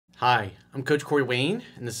Hi, I'm Coach Corey Wayne,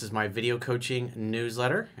 and this is my video coaching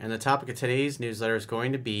newsletter. And the topic of today's newsletter is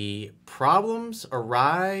going to be problems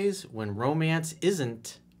arise when romance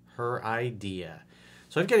isn't her idea.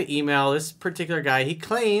 So I've got an email. This particular guy, he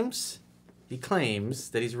claims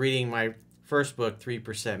that he's reading my first book,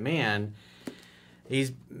 3% Man.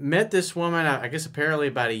 He's met this woman, I guess apparently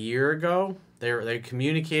about a year ago. They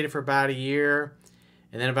communicated for about a year,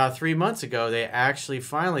 and then about 3 months ago, they actually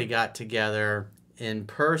finally got together in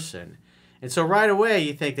person. And so right away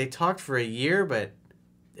you think they talked for a year, but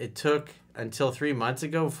it took until 3 months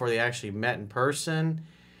ago before they actually met in person.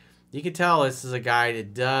 You can tell this is a guy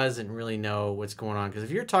that doesn't really know what's going on, because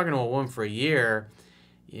if you're talking to a woman for a year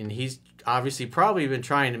and he's obviously probably been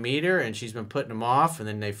trying to meet her and she's been putting him off, and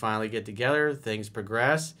then they finally get together, things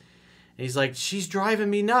progress, and he's like, she's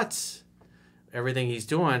driving me nuts, everything he's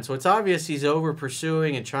doing. So it's obvious he's over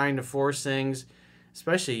pursuing and trying to force things,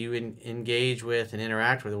 especially you engage with and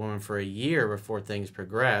interact with a woman for a year before things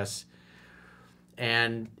progress.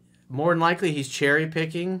 And more than likely he's cherry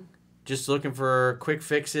picking, just looking for quick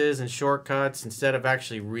fixes and shortcuts instead of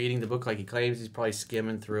actually reading the book like he claims. He's probably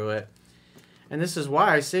skimming through it. And this is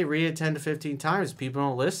why I say read it 10 to 15 times. People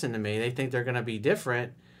don't listen to me. They think they're going to be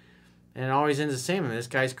different, and it always ends the same. And this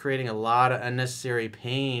guy's creating a lot of unnecessary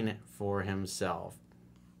pain for himself.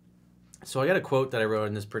 So I got a quote that I wrote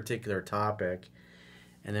in this particular topic,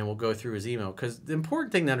 and then we'll go through his email. Because the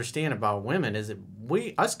important thing to understand about women is that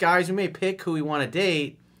us guys, we may pick who we want to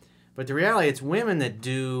date, but the reality, it's women that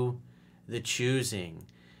do the choosing.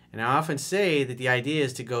 And I often say that the idea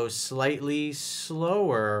is to go slightly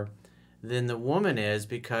slower than the woman is,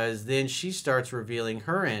 because then she starts revealing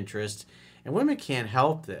her interest. And women can't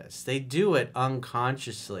help this. They do it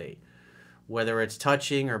unconsciously, whether it's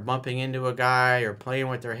touching or bumping into a guy or playing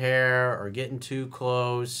with their hair or getting too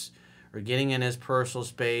close or getting in his personal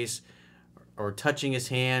space, or touching his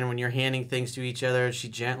hand. When you're handing things to each other, she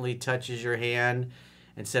gently touches your hand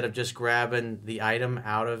instead of just grabbing the item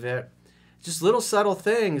out of it. Just little subtle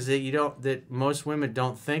things that most women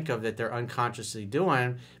don't think of, that they're unconsciously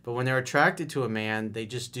doing, but when they're attracted to a man, they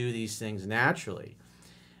just do these things naturally.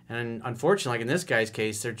 And unfortunately, like in this guy's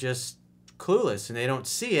case, they're just clueless and they don't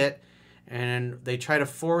see it, and they try to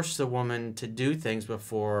force the woman to do things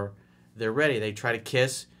before they're ready. They try to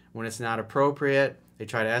kiss when it's not appropriate. They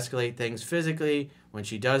try to escalate things physically when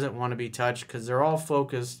she doesn't want to be touched, because they're all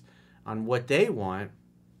focused on what they want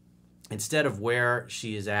instead of where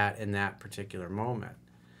she is at in that particular moment.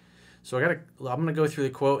 So I'm going to go through the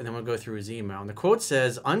quote, and then we'll go through his email. And the quote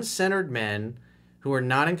says, "Uncentered men who are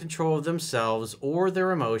not in control of themselves or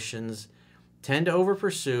their emotions tend to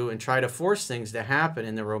over-pursue and try to force things to happen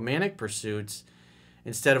in their romantic pursuits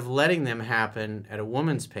instead of letting them happen at a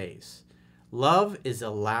woman's pace. Love is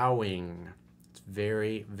allowing." It's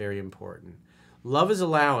very, very important. Love is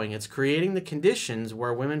allowing. It's creating the conditions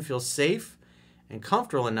where women feel safe and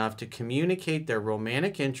comfortable enough to communicate their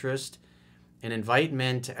romantic interest and invite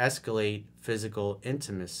men to escalate physical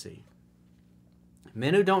intimacy.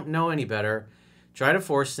 Men who don't know any better try to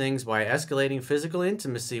force things by escalating physical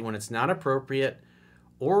intimacy when it's not appropriate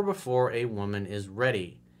or before a woman is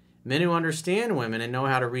ready. Men who understand women and know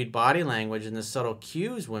how to read body language and the subtle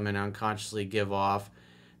cues women unconsciously give off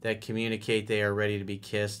that communicate they are ready to be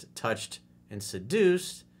kissed, touched, and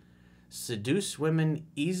seduce women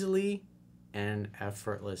easily and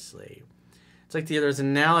effortlessly. It's like there's an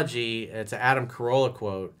analogy. It's an Adam Carolla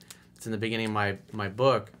quote. It's in the beginning of my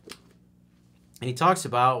book. And he talks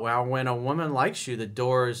about, well, when a woman likes you, the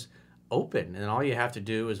door's open, and all you have to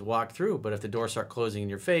do is walk through. But if the doors start closing in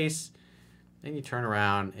your face, then you turn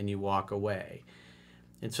around and you walk away.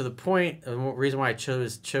 And so the point, and the reason why I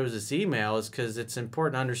chose this email is because it's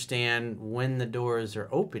important to understand when the doors are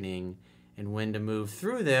opening and when to move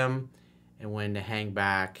through them and when to hang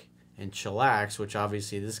back and chillax, which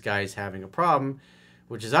obviously this guy's having a problem,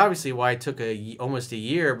 which is obviously why it took almost a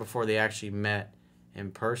year before they actually met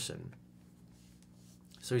in person.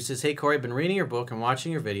 So he says, "Hey, Corey, I've been reading your book and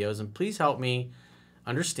watching your videos, and please help me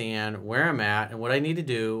understand where I'm at and what I need to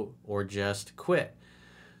do, or just quit."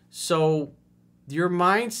 So your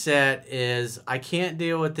mindset is, I can't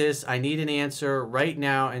deal with this. I need an answer right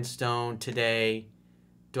now in stone today.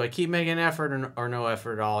 Do I keep making an effort or no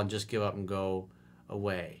effort at all and just give up and go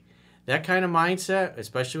away? That kind of mindset,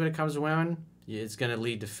 especially when it comes to women, it's going to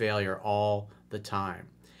lead to failure all the time,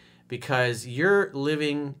 because you're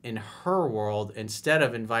living in her world instead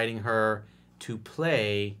of inviting her to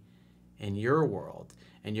play in your world.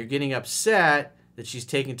 And you're getting upset that she's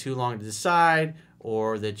taking too long to decide,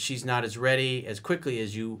 or that she's not as ready as quickly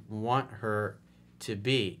as you want her to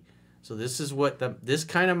be. So this is what this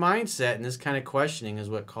kind of mindset and this kind of questioning is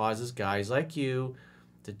what causes guys like you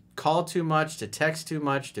To call too much, to text too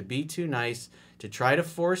much, to be too nice, to try to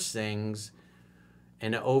force things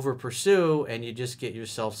and to over pursue, and you just get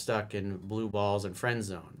yourself stuck in blue balls and friend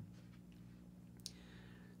zone.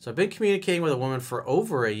 So I've been communicating with a woman for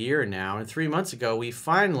over a year now, and 3 months ago we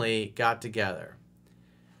finally got together.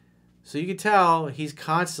 So you can tell he's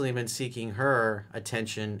constantly been seeking her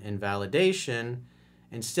attention and validation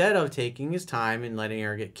instead of taking his time and letting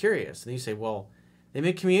her get curious. And you say, well, they've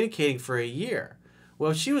been communicating for a year. Well,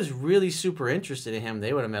 if she was really super interested in him,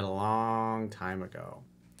 they would have met a long time ago.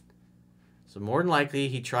 So more than likely,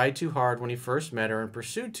 he tried too hard when he first met her and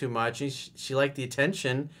pursued too much. And she liked the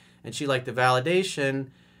attention and she liked the validation,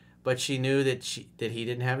 but she knew that he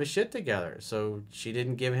didn't have his shit together. So she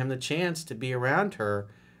didn't give him the chance to be around her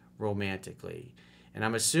romantically. And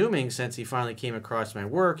I'm assuming since he finally came across my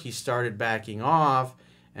work, he started backing off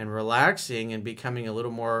and relaxing and becoming a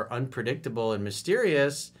little more unpredictable and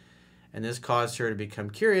mysterious. And this caused her to become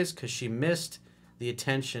curious because she missed the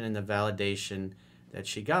attention and the validation that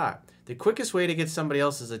she got. The quickest way to get somebody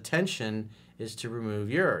else's attention is to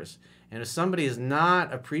remove yours. And if somebody is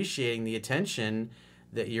not appreciating the attention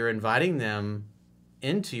that you're inviting them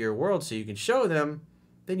into your world so you can show them,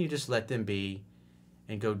 then you just let them be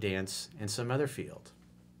and go dance in some other field.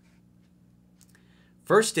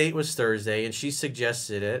 First date was Thursday, and she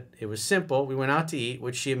suggested it. It was simple. We went out to eat,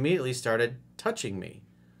 which she immediately started touching me.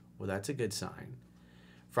 Well, that's a good sign.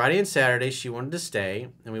 Friday and Saturday, she wanted to stay,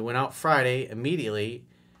 and we went out Friday immediately.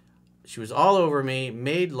 She was all over me,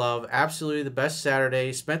 made love, absolutely the best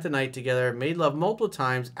Saturday, spent the night together, made love multiple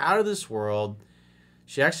times, out of this world.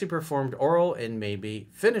 She actually performed oral and maybe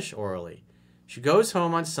finished orally. She goes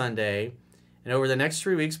home on Sunday, and over the next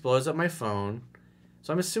 3 weeks blows up my phone.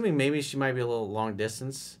 So I'm assuming maybe she might be a little long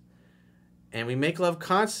distance. And we make love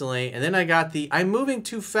constantly, and then I got the, I'm moving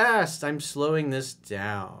too fast, I'm slowing this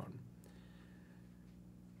down.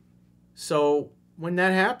 So when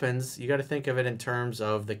that happens, you got to think of it in terms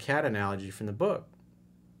of the cat analogy from the book.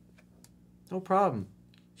 No problem.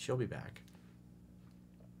 She'll be back.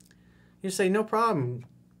 You say, no problem.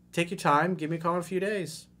 Take your time. Give me a call in a few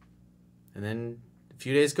days. And then a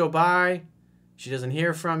few days go by. She doesn't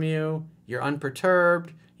hear from you. You're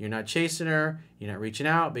unperturbed. You're not chasing her. You're not reaching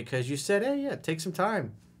out because you said, hey, yeah, take some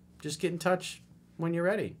time. Just get in touch when you're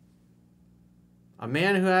ready. A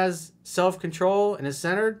man who has self-control and is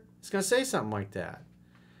centered is going to say something like that.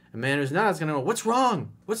 A man who's not is going to go, what's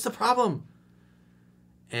wrong? What's the problem?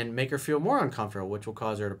 And make her feel more uncomfortable, which will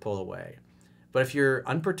cause her to pull away. But if you're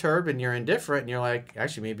unperturbed and you're indifferent and you're like,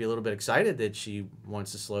 actually maybe a little bit excited that she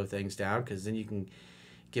wants to slow things down because then you can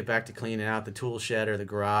get back to cleaning out the tool shed or the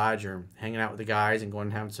garage or hanging out with the guys and going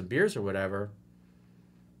and having some beers or whatever,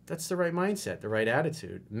 that's the right mindset, the right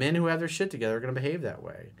attitude. Men who have their shit together are going to behave that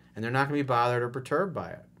way. And they're not going to be bothered or perturbed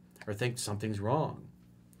by it or think something's wrong.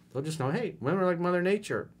 They'll just know, hey, women are like Mother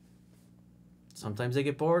Nature. Sometimes they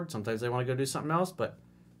get bored. Sometimes they want to go do something else, but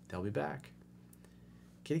they'll be back.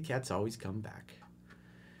 Kitty cats always come back.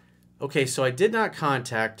 Okay, so I did not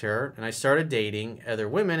contact her, and I started dating other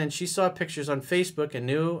women, and she saw pictures on Facebook and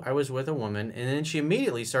knew I was with a woman, and then she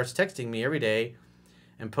immediately starts texting me every day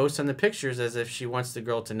and posts on the pictures as if she wants the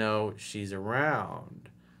girl to know she's around.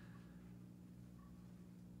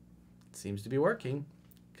 It seems to be working.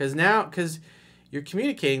 Because you're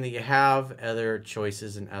communicating that you have other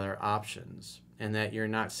choices and other options, and that you're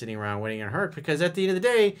not sitting around waiting on her, because at the end of the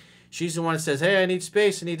day, she's the one that says, hey, I need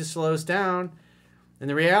space, I need to slow this down. And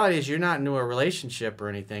the reality is you're not into a relationship or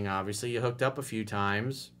anything, obviously. You hooked up a few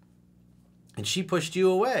times, and she pushed you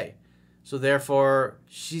away. So therefore,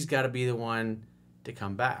 she's got to be the one to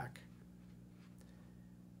come back.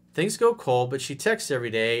 Things go cold, but she texts every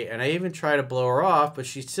day, and I even try to blow her off, but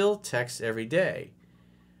she still texts every day.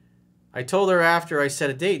 I told her after I set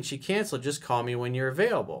a date, and she canceled, just call me when you're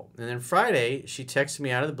available. And then Friday, she texts me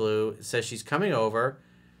out of the blue, says she's coming over,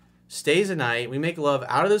 stays a night, we make love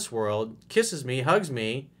out of this world, kisses me, hugs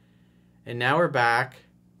me, and now we're back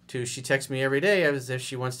to she texts me every day as if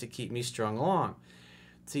she wants to keep me strung along.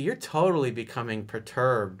 So you're totally becoming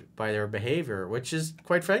perturbed by their behavior, which is,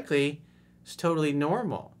 quite frankly, is totally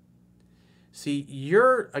normal. See,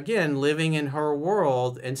 you're, again, living in her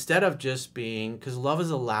world instead of just being, because love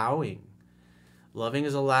is allowing. Loving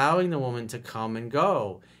is allowing the woman to come and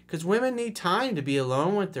go. Because women need time to be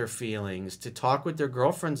alone with their feelings, to talk with their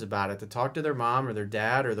girlfriends about it, to talk to their mom or their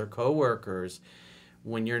dad or their coworkers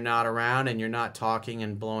when you're not around and you're not talking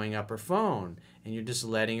and blowing up her phone and you're just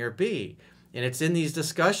letting her be. And it's in these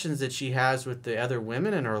discussions that she has with the other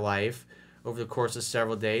women in her life over the course of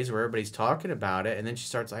several days where everybody's talking about it. And then she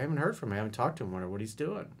starts, I haven't heard from him. I haven't talked to him. I wonder what he's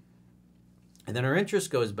doing. And then her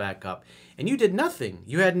interest goes back up. And you did nothing.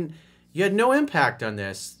 You hadn't You had no impact on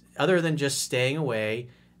this other than just staying away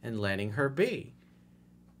and letting her be.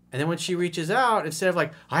 And then when she reaches out, instead of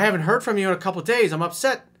like, I haven't heard from you in a couple of days, I'm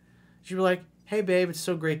upset, she'd be like, hey, babe, it's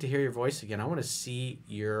so great to hear your voice again. I want to see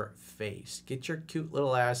your face. Get your cute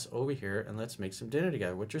little ass over here and let's make some dinner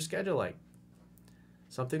together. What's your schedule like?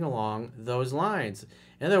 Something along those lines.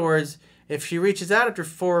 In other words, if she reaches out after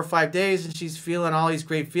 4 or 5 days and she's feeling all these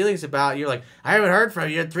great feelings about you, like, I haven't heard from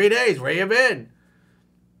you in 3 days. Where you been?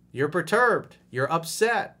 You're perturbed. You're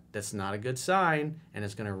upset. That's not a good sign, and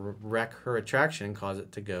it's going to wreck her attraction and cause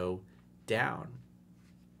it to go down.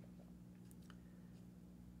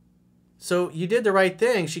 So you did the right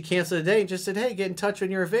thing. She canceled the date and just said, hey, get in touch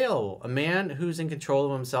when you're available. A man who's in control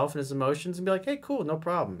of himself and his emotions and be like, hey, cool, no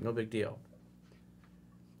problem, no big deal.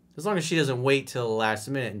 As long as she doesn't wait till the last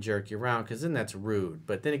minute and jerk you around, because then that's rude.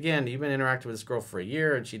 But then again, you've been interacting with this girl for a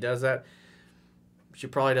year and she does that, she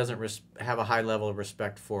probably doesn't have a high level of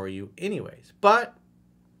respect for you anyways. But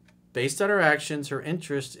based on her actions, her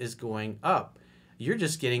interest is going up. You're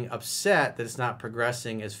just getting upset that it's not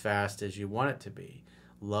progressing as fast as you want it to be.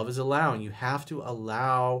 Love is allowing. You have to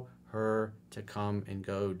allow her to come and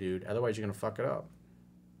go, dude. Otherwise, you're going to fuck it up.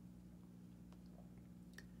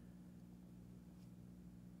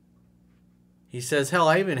 He says, hell,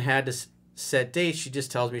 I even had to set dates. She just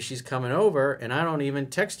tells me she's coming over, and I don't even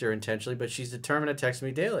text her intentionally, but she's determined to text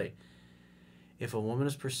me daily. If a woman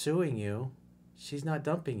is pursuing you, she's not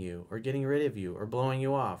dumping you or getting rid of you or blowing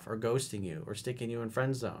you off or ghosting you or sticking you in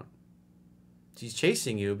friend zone. She's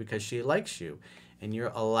chasing you because she likes you, and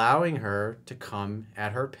you're allowing her to come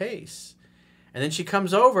at her pace. And then she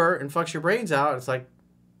comes over and fucks your brains out. It's like,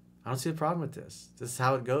 I don't see the problem with this. This is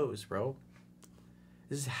how it goes, bro.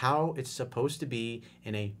 This is how it's supposed to be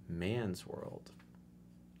in a man's world.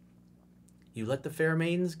 You let the fair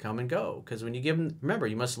maidens come and go. Because when you give them, remember,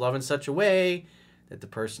 you must love in such a way that the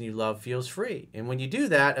person you love feels free. And when you do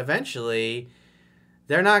that, eventually,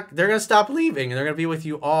 they're going to stop leaving. And they're going to be with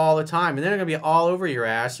you all the time. And they're going to be all over your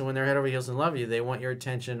ass. And when they're head over heels and love you, they want your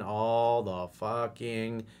attention all the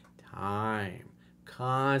fucking time.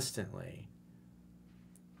 Constantly.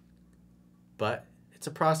 But it's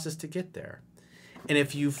a process to get there. And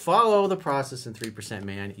if you follow the process in 3%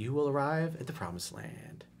 Man, you will arrive at the promised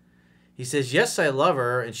land. He says, yes, I love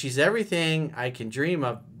her, and she's everything I can dream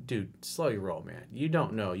of. Dude, slow your roll, man. You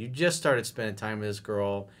don't know. You just started spending time with this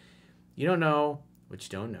girl. You don't know what you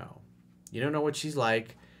don't know. You don't know what she's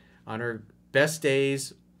like on her best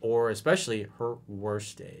days or especially her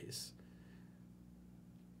worst days.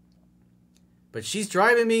 But she's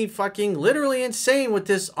driving me fucking literally insane with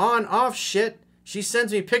this on-off shit. She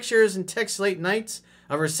sends me pictures and texts late nights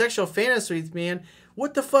of her sexual fantasies, man.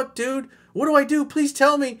 What the fuck, dude? What do I do? Please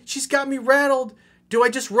tell me. She's got me rattled. Do I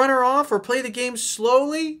just run her off or play the game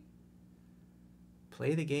slowly?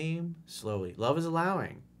 Play the game slowly. Love is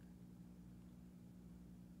allowing.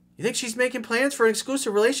 You think she's making plans for an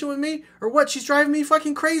exclusive relationship with me? Or what? She's driving me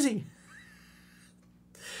fucking crazy.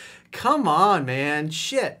 Come on, man.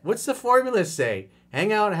 Shit. What's the formula say?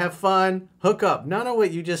 Hang out, have fun, hook up. None of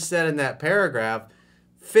what you just said in that paragraph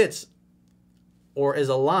fits or is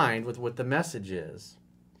aligned with what the message is.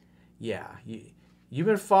 Yeah, you've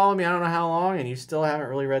been following me I don't know how long and you still haven't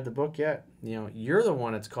really read the book yet. You know, you're the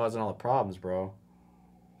one that's causing all the problems, bro.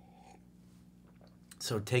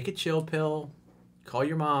 So take a chill pill, call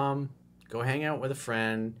your mom, go hang out with a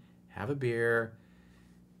friend, have a beer.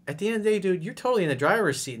 At the end of the day, dude, you're totally in the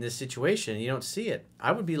driver's seat in this situation. You don't see it.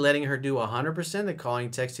 I would be letting her do 100% the calling,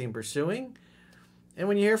 texting, pursuing. And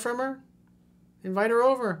when you hear from her, invite her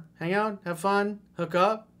over. Hang out, have fun, hook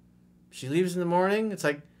up. She leaves in the morning. It's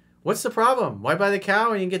like, what's the problem? Why buy the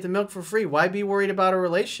cow and you can get the milk for free? Why be worried about a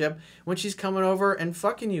relationship when she's coming over and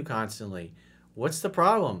fucking you constantly? What's the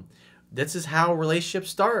problem? This is how relationships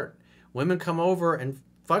start. Women come over and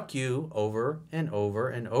fuck you over and over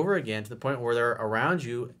and over again to the point where they're around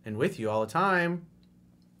you and with you all the time.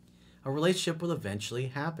 A relationship will eventually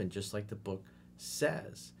happen, just like the book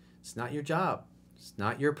says. It's not your job. It's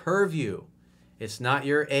not your purview. It's not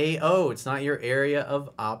your AO. It's not your area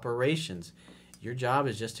of operations. Your job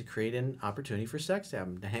is just to create an opportunity for sex to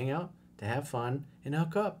happen, to hang out, to have fun, and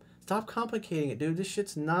hook up. Stop complicating it, dude. This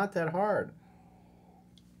shit's not that hard.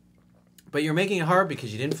 But you're making it hard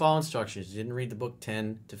because you didn't follow instructions. You didn't read the book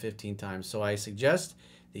 10 to 15 times. So I suggest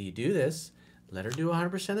that you do this. Let her do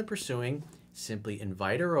 100% of the pursuing. Simply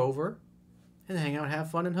invite her over and hang out, have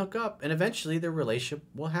fun, and hook up. And eventually the relationship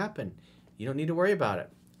will happen. You don't need to worry about it.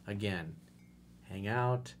 Again, hang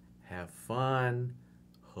out, have fun,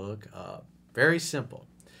 hook up. Very simple.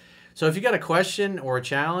 So if you got a question or a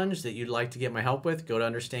challenge that you'd like to get my help with, go to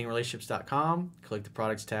understandingrelationships.com, click the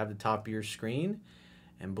products tab at the top of your screen,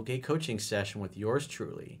 and book a coaching session with yours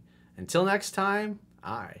truly. Until next time,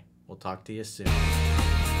 I will talk to you soon.